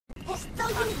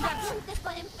Estoy impaciente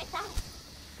por empezar.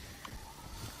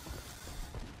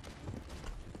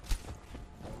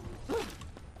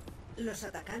 Los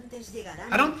atacantes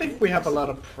llegarán. I don't think we have a lot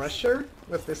of pressure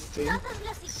with this team. Todos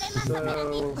los sistemas So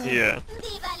operativos. Yeah.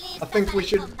 Viva I think we lista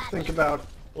should para el combate. think about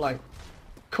like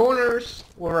corners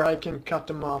where I can cut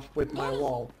them off with my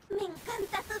wall. Me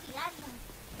encanta tu diario.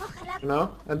 Ojalá You know?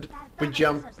 And we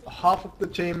jump half of the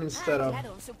team instead of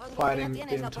fighting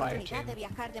the entire team.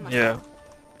 Yeah.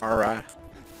 Alright.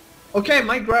 Okay,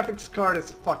 my graphics card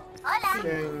is fucking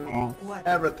Oh.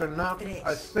 everything up.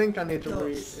 I think I need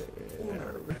to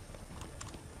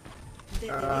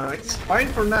it's fine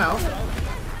for now,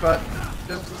 but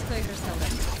just I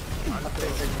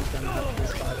think I'm gonna have to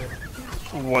start it.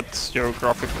 What's your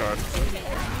graphic card?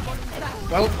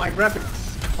 Well, my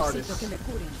graphics card is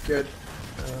good.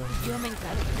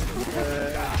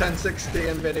 1060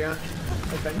 Nvidia, I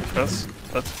think.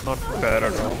 That's not bad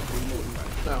at all.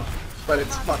 No, but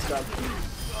it's fucked up.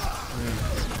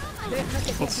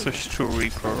 We'll switch to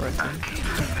Reaper, I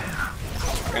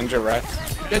think. And you're right.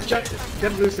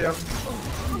 Get Lucio.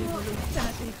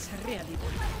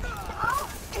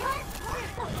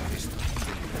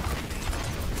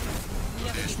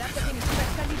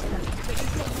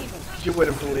 You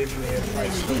wouldn't believe me if I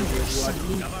told you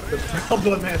what the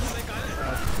problem is.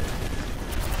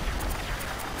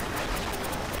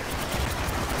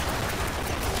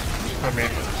 I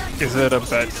mean, is it a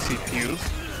bad CPU?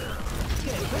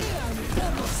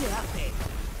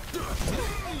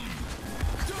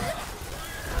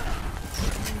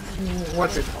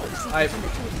 What's it called?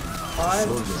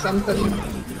 i5 something?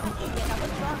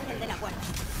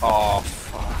 Oh,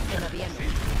 fuck.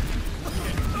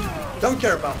 Don't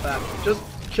care about that. Just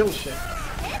kill shit.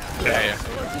 Yeah.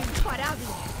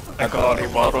 I got a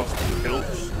lot of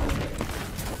kills.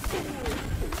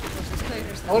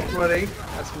 Ult ready.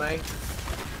 That's me.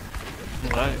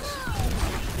 Nice.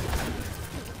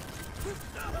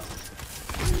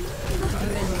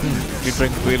 We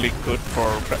drink really good for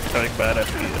getting bad at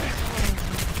beer.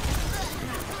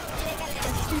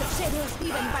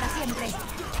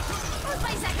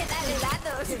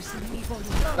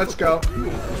 Let's go.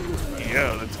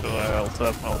 Yeah, let's go. I also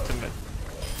have my ultimate.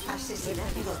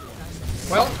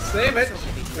 Well, save it.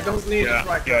 We don't need it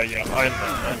right now. Yeah, I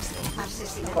know.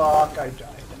 Fuck, I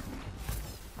died.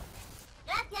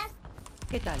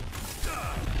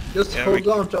 Just Yeah, hold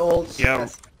on to ults. Yeah,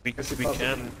 as- we as we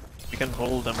can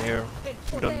hold them here.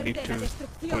 We don't need to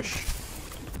push.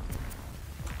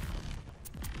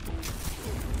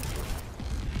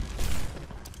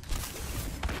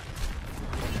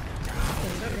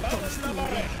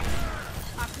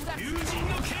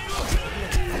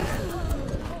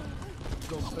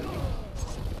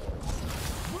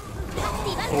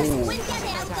 Activar la secuencia de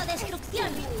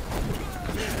autodestrucción.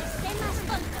 Sistemas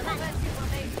controlados.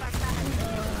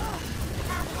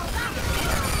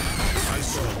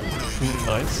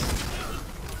 Nice.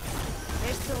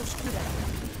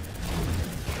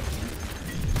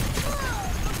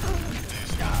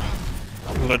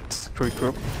 Let's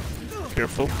regroup.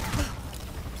 Careful.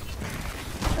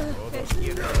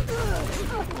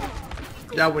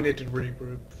 Yeah, we need to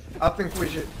regroup. I think we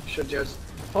should just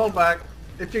fall back.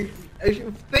 If you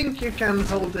think you can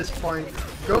hold this point,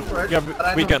 go for it. Yeah, but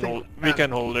I we don't can think hold. We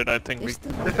can hold it. I think we.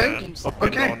 You think? Okay,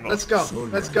 Okay, no. let's go.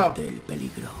 Let's go.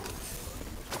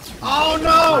 Oh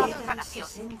no!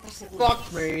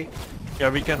 Fuck me. Yeah,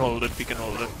 we can hold it. We can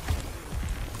hold it.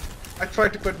 I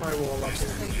tried to put my wall up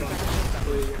here.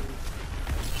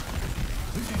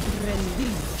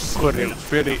 Good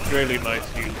heals. Really nice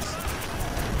heals.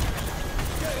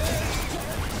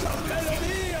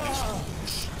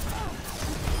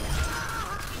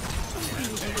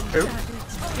 Who?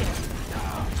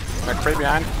 McCree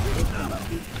behind.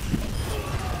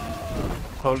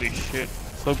 Holy shit.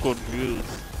 So good heals.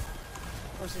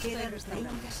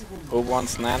 Who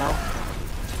wants nano?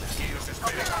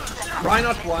 Why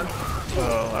not one?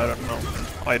 I don't know.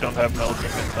 I don't have no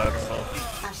ultimate. I don't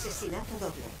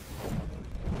know.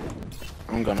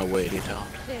 I'm gonna wait it out.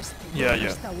 Yeah.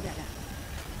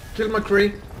 Kill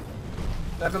McCree.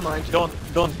 Never mind.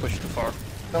 Don't push too far.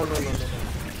 No.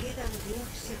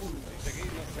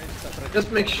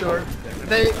 Just make sure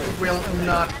they will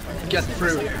not get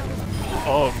through here.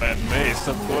 Oh man, May is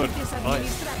so good.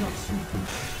 Nice.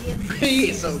 He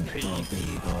is OP.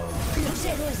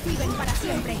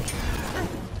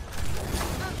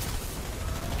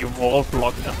 You wall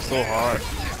blocked them so hard.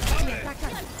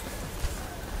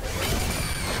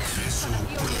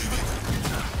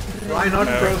 Why not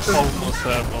frozen? Almost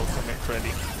have ultimate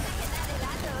ready.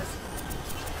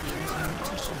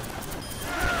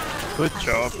 Good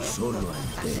job.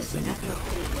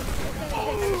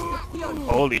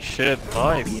 Holy shit,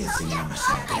 nice.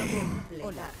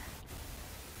 Hola.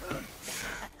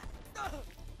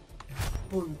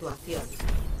 Puntuación.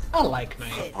 I like me.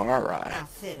 Alright. A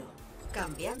 0.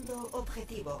 Cambiando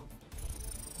objetivo.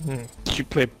 You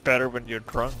play better when you're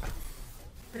drunk.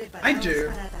 I do.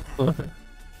 Para atacar.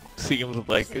 Seems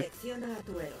like it. Selecciona a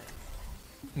tu héroe.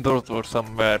 Those were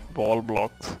some bad wall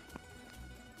blocks.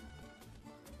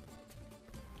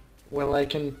 Well, I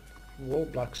can wall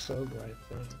block so great.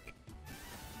 But...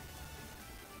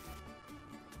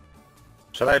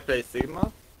 Shall I play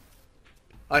Sigma?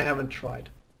 I haven't tried.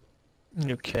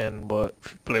 You can, but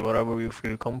play whatever you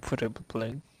feel comfortable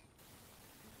playing.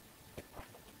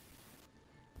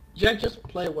 Yeah, just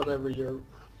play whatever you're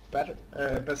better,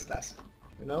 best at,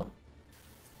 you know?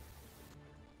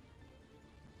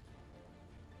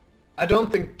 I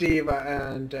don't think Diva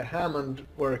and Hammond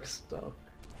works though.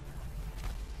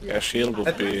 Yeah, shield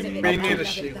would be We not need too a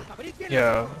shield.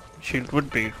 Yeah, shield would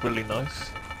be really nice.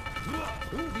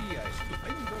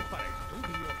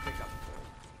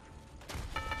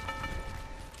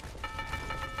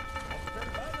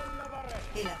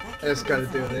 El ataque It's gotta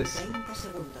do comenzará en this. 30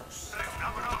 segundos.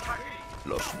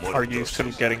 Are you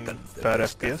still getting bad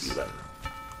FPS?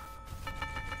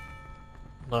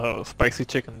 No, spicy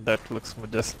chicken, that looks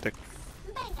majestic.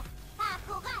 Venga, a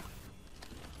jugar.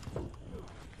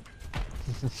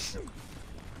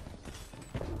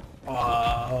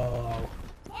 Oh,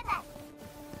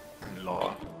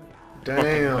 low.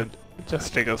 damn.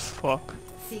 Majestic as fuck.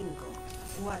 5,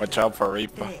 4, Watch out for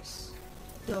Reaper. 3,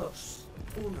 2,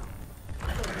 1.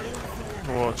 Comienza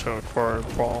la Watch out for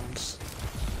bombs.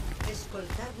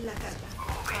 escoltar la carga.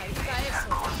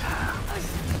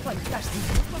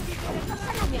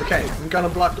 Okay, I'm gonna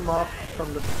block them off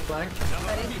from the flank.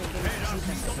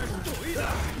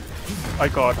 I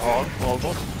got Hog,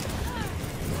 almost.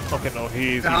 Okay, no,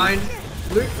 he's... Behind.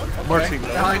 Luke. Mercy, Okay, no.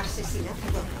 behind. Asesinato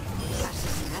doble.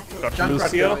 Asesinato. Got Junkrat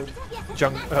Lucia.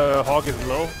 behind. Hog is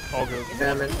low. Hog is...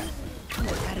 Damn it.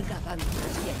 Carga avanza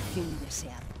hacia el fin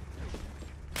deseado.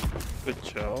 Good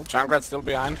job. Junkrat's still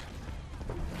behind.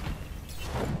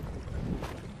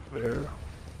 Where?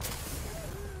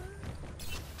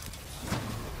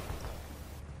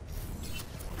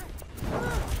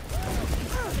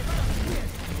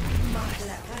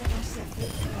 La carga se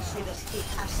acerca a su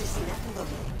destino. Asesinato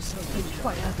doble. Soy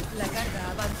disparado. La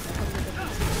carga avanza con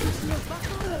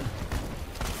el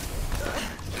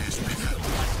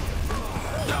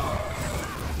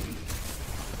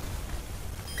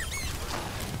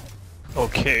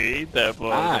Okay, that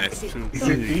was Nice. too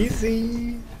Easy easy.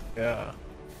 peasy. Yeah,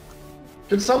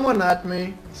 Can someone add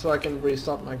me so I can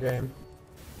restart my game?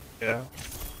 yeah.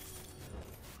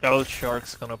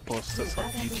 LSHARK's gonna post this on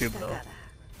YouTube now. Destacada.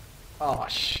 Oh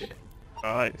shit.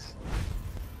 Nice.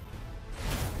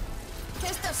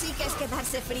 Esto sí que es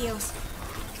quedarse fríos.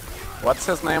 What's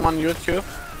his name on YouTube?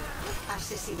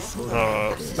 Asesinato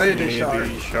doble. Lady Shark.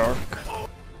 Lady Shark.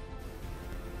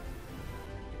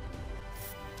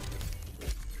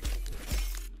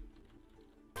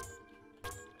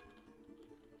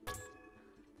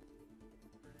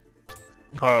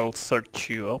 I'll search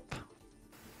you up.